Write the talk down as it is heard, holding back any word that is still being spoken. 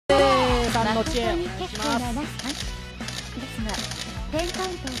のチェお願いします。10カウン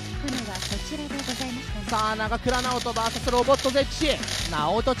トを聞くのはそちらでございましたね。さあ長倉直人 VS ロボットゼチエ、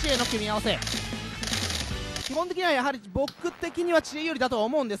直人チエの組み合わせ。基本的にはやはり僕的にはチエ有利だとは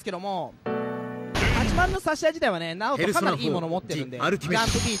思うんですけども、8番の差し合い自体はね、直人かなりいいものを持ってるんで、ジャンプ B、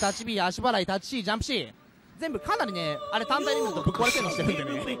タッチ B、足払い、タッチ C、ジャンプ C、全部かなりね、あれ単体で見るとぶっ壊れてるのしてるんで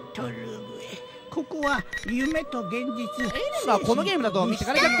ね。ここは夢と現実。まあこのゲームだと見て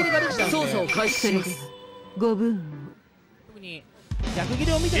かれちゃってるができちゃうんで、そうそう開始します。ご分特に逆切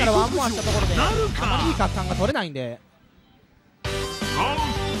れを見てからワンモアしたところであまりいい角感が取れないんで、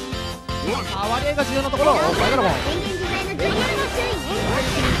割合が重要なところを抑えたらもう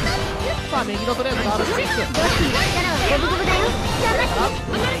さあメギロとりあえずガードしていく。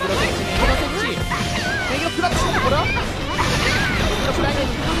メギロ食らってしまって、これはメギロフライに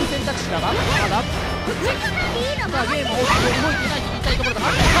選択肢だがまださあゲーム大きく動いていないと言いたいところだが、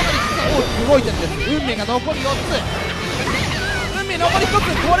かなり実は大きく動いてるんです。運命が残り4つ、運命残り1つ、こ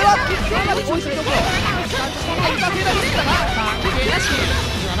れはかなり美味しいところ感じのインターフェラミスだが関係なし、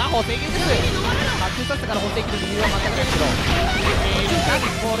今な補正ゲーです。発注させてから補正切る理由は全くないけど、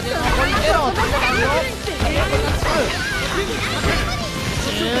これで残り0を取ったんよ。これが違う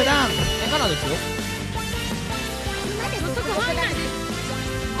中段手からですよ。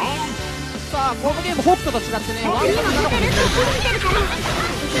さあこのゲーム北斗と違ってね、ワンカット7個見てる。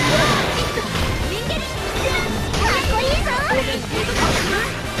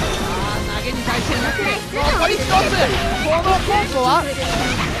投げに対して残り1つ、このコンボは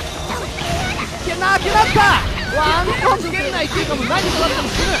なくなった。ワンコン圏内っていうかもう何となっても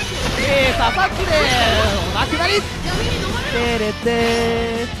死ぬ。佐々木でお亡くなり。てれ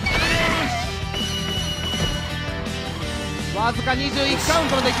てわずか21カウン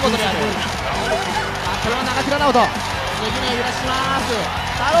トの出来事である。これは長倉直人、次の揺らします。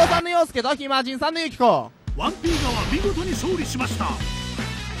太郎さんの陽介とヒマジンさんのユキコ。ワンピーガは見事に勝利しました。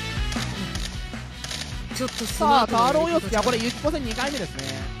さあ太郎陽介はこれユキコ戦2回目です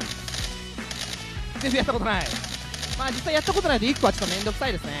ね。全然やったことない。まあ実際やったことないと1個はちょっと面倒くさ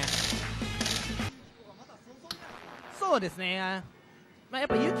いですね。そうですね、まあやっ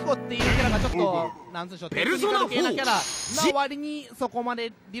ぱユキコっていうキャラがちょっとなんつうんでしょう、テクニカル系なキャラな割にそこま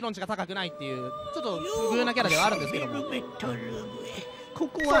で理論値が高くないっていうちょっと不遇なキャラではあるんですけども、こ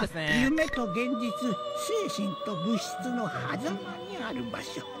こは夢と現実、精神と物質の狭間にある場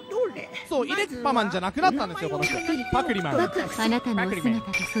所。どれ？そう、イレッパマンじゃなくなったんですよこの人。パクリマン。あなたのお姿と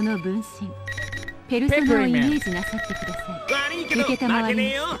その分身ペルソナをイメージなさってください。受けたまわりま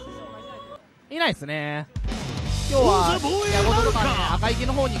した。いないですね。今日はヤゴトとかね、赤池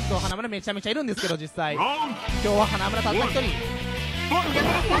の方に行くと花村めちゃめちゃいるんですけど、実際今日は花村たった1人。う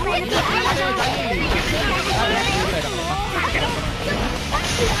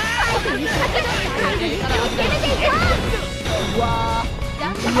わーう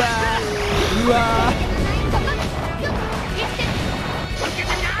わーうわー、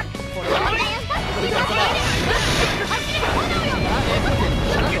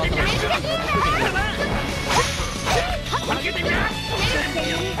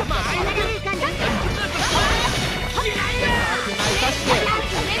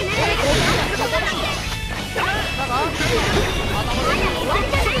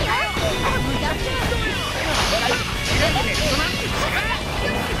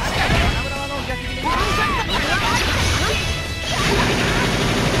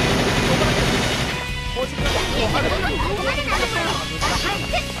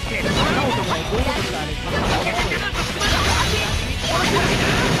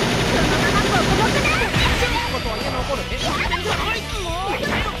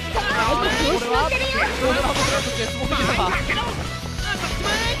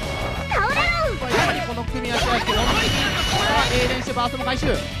この組み合わせは基本的に永連してバーストも回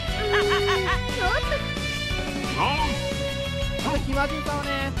収。ヒマジンさんは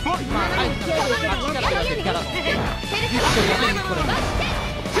ね、まあアイスからマッチキャラとやってるキャラのディスクをやめにこれさあ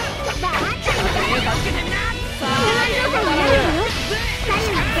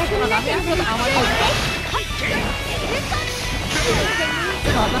ダメージがあまり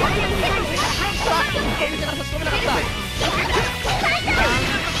差し込めなかった。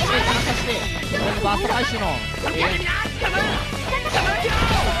バースト回収の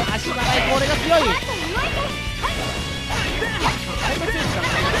足がない、これが強い。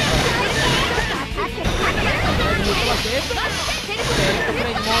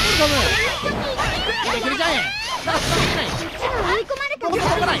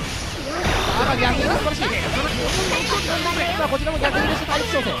こちらも逆にして対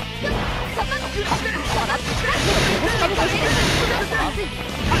立調整。タ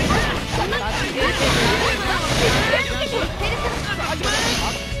ッチ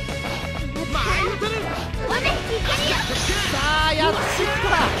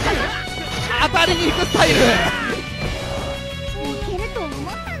かりに行くスタイル。いけると思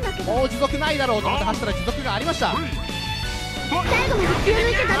ったんだけど、もう持続ないだろうと思って走ったら持続がありました。最後まで気を抜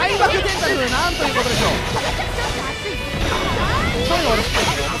いちゃダメだよ。開幕テンタクルなんということでしょう。そういうの俺思って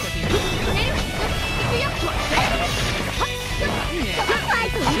るよ。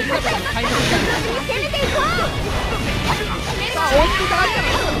タイムリーさあ追っていただいたら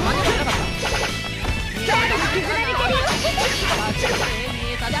間に合いなかった。さあ中間へ見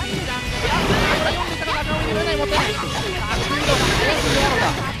えたジャンジャンこれ読んでいたから顔に入れないもったいない。さあスピードが速すぎるやろうだ。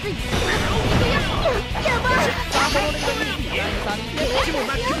さあこのレベルに第3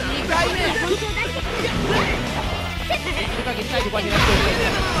 2回目できる限り体力は減らしておいて、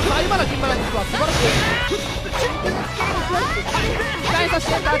さあ今の銀バランスは素晴らしい。期待させ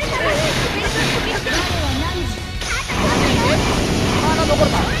てタッチまだ残っ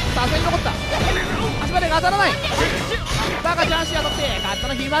た。さすがに残った。足場でが当たらない。だがチャンスが取って勝った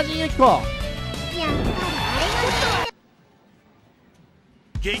のヒマジンユキコ。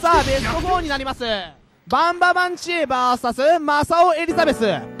さあベスト4になります。バンババンチエ VS マサオエリザベス。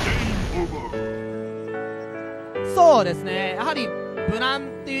そうですね、やはり無難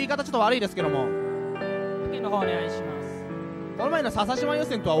っていう言い方ちょっと悪いですけども、の方お願いします。この前の笹島予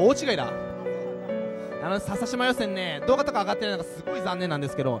選とは大違いだ。笹島予選ね、動画とか上がってないのがすごい残念なんで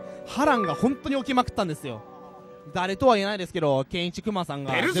すけど、波乱が本当に起きまくったんですよ。誰とは言えないですけど、ケンイチクマさん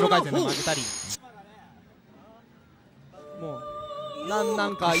がゼロ回戦で負けたり、もうな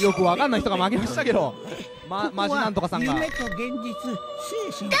んかよくわかんない人が負けましたけど、マジなんとかさんが夢と現実、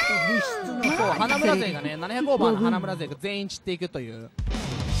精神と物質の、そう花村勢がね、700オーバーの花村勢が全員散っていくという。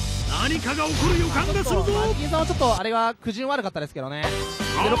何かが起こる予感がするぞ。マジキンさんはちょっとあれは苦順悪かったですけどね。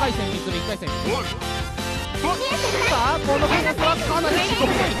0回戦3つ目1回戦。さあこの開幕はかなり遅刻。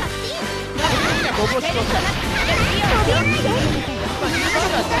ごぼうしとした。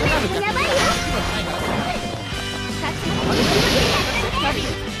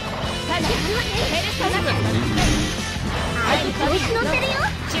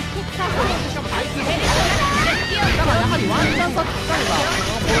だからやはりワンチャンさ使えば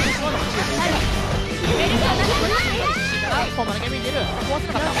このコースのコンマのゲームに出る。壊せ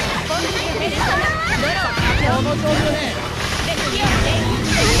なかった。この状況で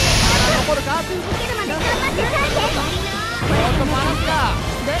残るか。ちょっとバランスが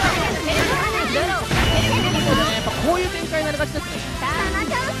やっぱこういう展開になりがちですね。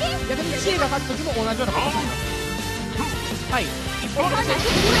逆にチエが勝つ時も同じようなことです。はい一本出して7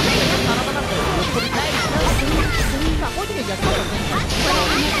番なんかを横取りたい。さあこういう時に逆に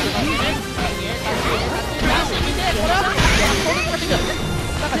これはな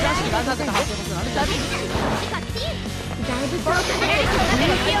んかジャンシーがなぜか発表するのね。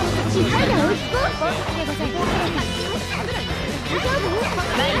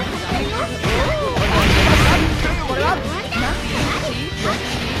これは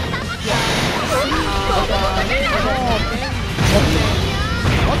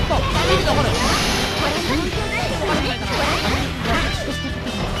おっといいところ。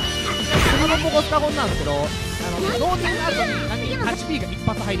このボコスカゴンなんですけど、同点の後に8P が一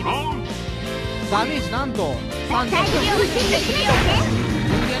発入ります。ダメージなんと30。全然や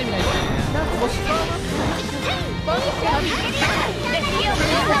りみないですね。シ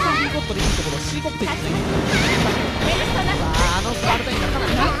ーコットでいいところシーコットでいいですね。スパルタインがかな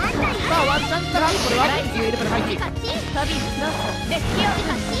りさあワンチャンからこれは入れから入っていく。勝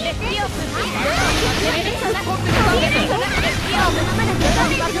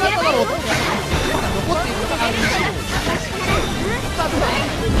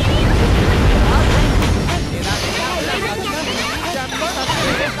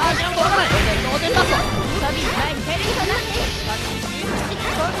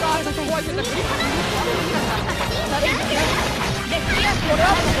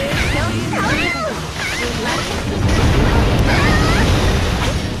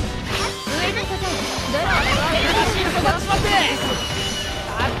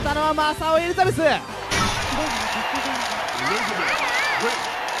ったのはマサオエリザベス。優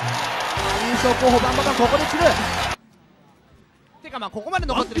勝候補バンバカンここで切る。てかまあここまで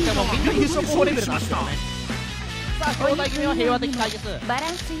残ってる人はもうみんな優勝候補レベルなんですけどね。さあ兄弟組は平和的対決。バ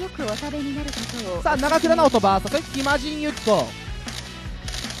ランスよくお食べになることを。さあ長倉直人 VS ヒマジンユキコ。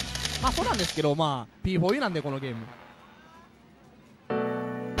まあそうなんですけど、まあ P4U なんでこのゲーム。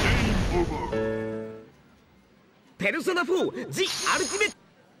ペルソナ4 The Ultimate。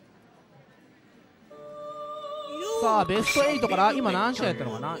さあベスト8から今何試合やった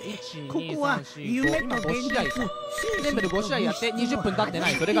のかな。ここは夢今5と現試合か。全部で5試合やって20分経ってな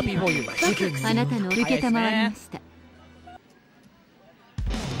い。それが P4U。あなたの承りました。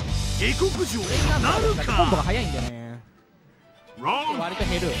下克上なるコンボがか。早いんだよね。割と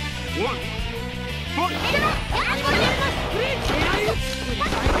減る。さ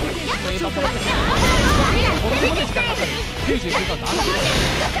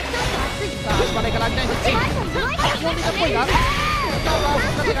あ足払いからみたいに飛んでいたっぽいが、さあ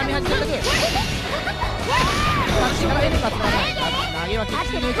風が見始めたく足からエルが使わない。投げはきっ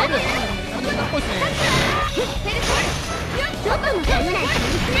ちり抜いている。っぽいですね。中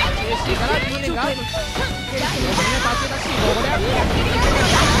心から10年が立ち出し、ここで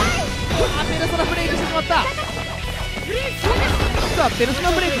ペルソナブレイクしてしまった。実はペルソ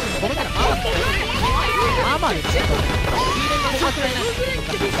ナブレイクしてこのキャラまあまあです。リーレンが5発ぐらいない。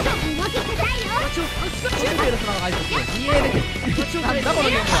ペルソナが入ってきて2A出てなんだこの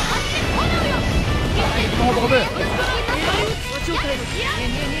ゲームは。ほぼほぼ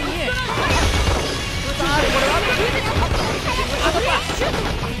さあこれは当たった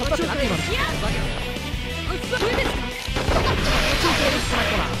当たって何今のこ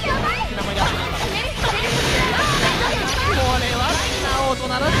れはナオト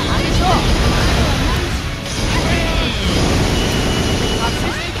ならいいでしょう。発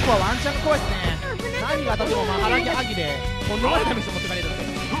生して1個はワンチャン怖いですね。何が当たってもマハラギアギでとんでもないダメージを持ってかれるので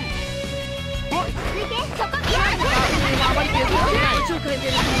あまり削ってない。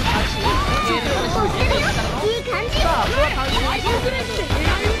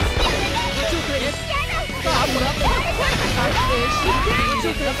さあこれは完全にさあ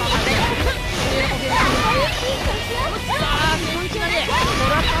こ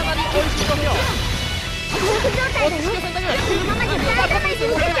れ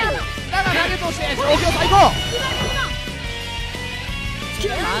は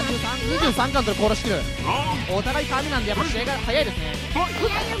23巻とコーラしきる。お互い紙なんでやっぱ試合が早いですね。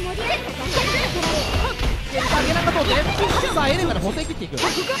上なんか通ってさあエレンから補正切っていく。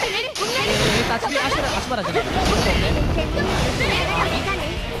立ち足払いじゃない。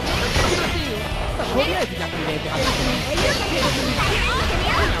とりあえず逆に0.8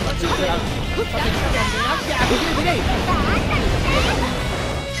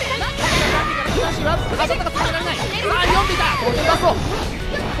東は当たったか止められない。さあ読んでいた。当然出そう。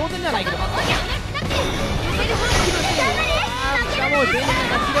当然ではないけどしかも全員が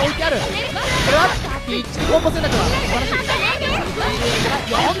気で置いてある。これはピッチコンボ選択は素晴らしい。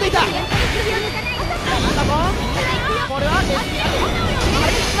読んでいた。これはデスピアで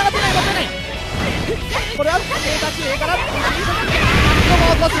つながってない持ってない。これはデータ中から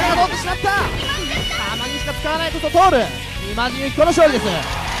こちらが通ってしまった。たまにしか使わないこと通る。今地ユキコの勝利です。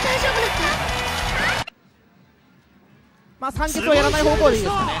まあ3決をやらない方向でいいで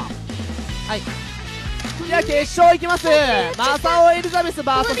すかね。はい、じゃあ決勝いきます。マサオエリザベス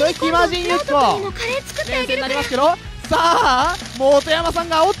VS ヒマジンユキコ連戦になりますけど、さあ本山さん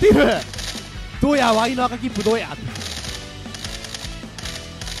が煽っている。どやワイの赤切符どや。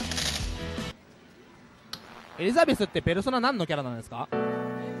エリザベスってペルソナ何のキャラなんですか。ペ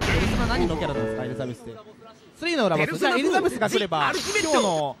ルソナ何のキャラなんですかエリザベスって。3の裏ボス。じゃあエリザベスが来れば今日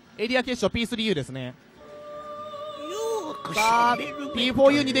のエリア決勝 P4U ですね。さあ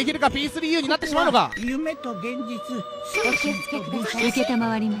P4U にできるか。 P3U になってしまうのか。夢と現実承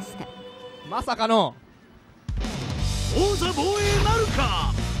りました。まさかの王座防衛なる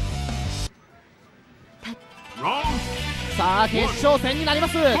か。さあ決勝戦になりま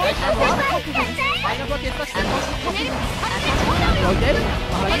す。大学は決断して置いてと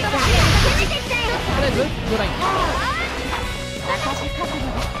りあえずブライン。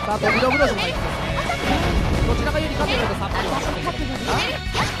さあドビドブローズも入ってますね。どちらが有利かというとさっぱり分かっていますが、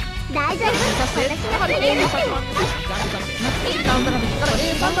大丈夫。やはり A の先はカウンターが右から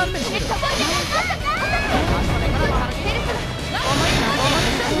A3 番目に来る。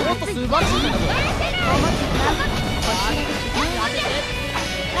もっと素晴らしいんだぞ。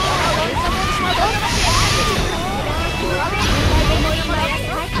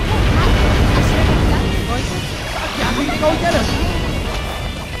逆入れが置いてある。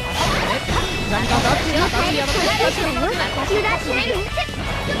ジャンカータッチやタッチやばい。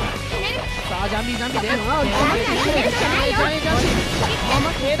さあジャンビージャンビーで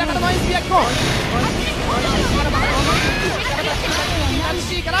だからのエスピアキコ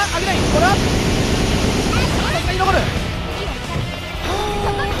から上げない。これはさすがに残る。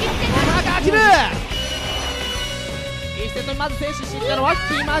中切る。1セットにまず制止していったのは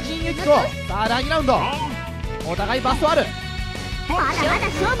ヒマジンユキコ。さあ第2ラウンドお互いバストある。まだまだ勝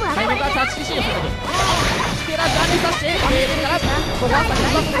負はタイムがタッチ CC をする。チケラジャンにさしてからここは先に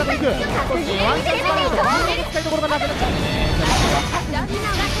バストがいく。ワンチャンスバルとワンチャン使いどころがなくなっちゃうんですね。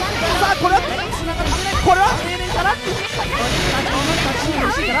さあこれはつながりづらい。これはから立ち欲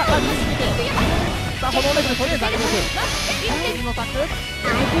しいから見つけて、さあこのレベルとりあえず上げていく。右のタック相手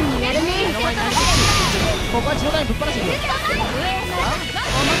にやるね。目の前にあります。ここは中段ぶっ放していく。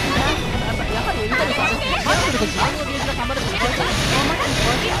やはりエリザベスはですね、ハンドルと自分のゲージが溜まるということで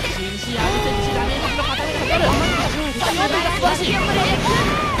新シアルセンチダメージの固めがかかる。さあ4点が素晴らしい。残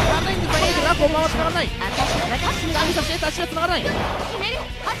念に下げるがこのままつながらない。何さしてタッチがつながらない。さ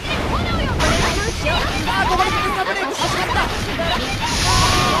あここでペースがブレイクしてしまった。なん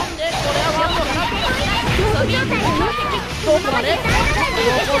でこれはワンモかな。どこまで横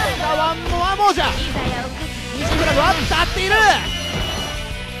須賀ワンモアモーじゃ。二次フラグは立っている。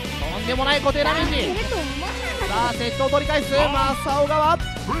とんでもない固定ダメージ。さあセットを取り返すマサオ側。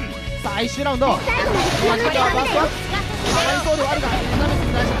最終ラウンドマジかバスはたまりそうではあるがエリザベス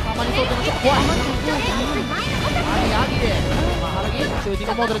に対してたまりそうっていうのはちょっと怖い。アギで原木シューティ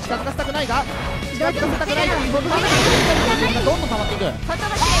ングモードで近づかせたくないが近づかせたくないということでがどんどん溜まっていく。さあ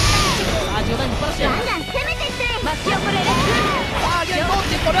10台にぶっ放してさあゲーム通っ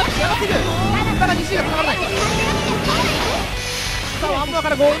てこれは仕上がっていく。だが西がつながらない。さあワンモアか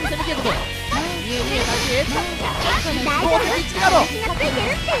ら強引に攻めていくと見えたし同点1ガード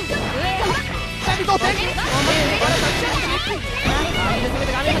下に同点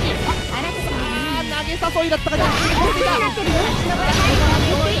投げ誘いだったかじゃなくて持っていた。さあ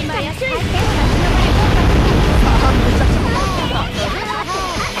めちゃくちゃ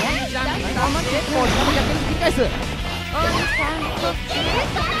もう逆に繰り返す。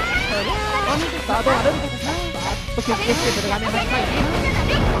さあどうなる。決定してる画面が高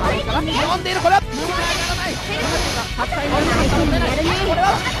いから読んでいる。これはつながらない。8回の打てない。これ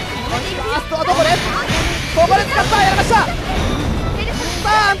はラストはどこでここで使った。やりました。さ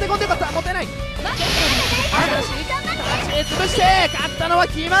あ安定コンでよかった。持ってない。潰して勝ったのは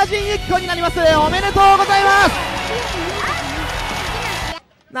ヒマジンユキコになります。おめでとうございます。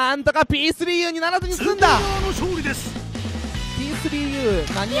なんとか P4U にならずに済んだ。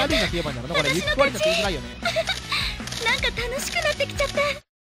 P4U 何アリーナって言えばいいんだろうな。これユキコアリーナって言いづらいよね。なんか楽しくなってきちゃった。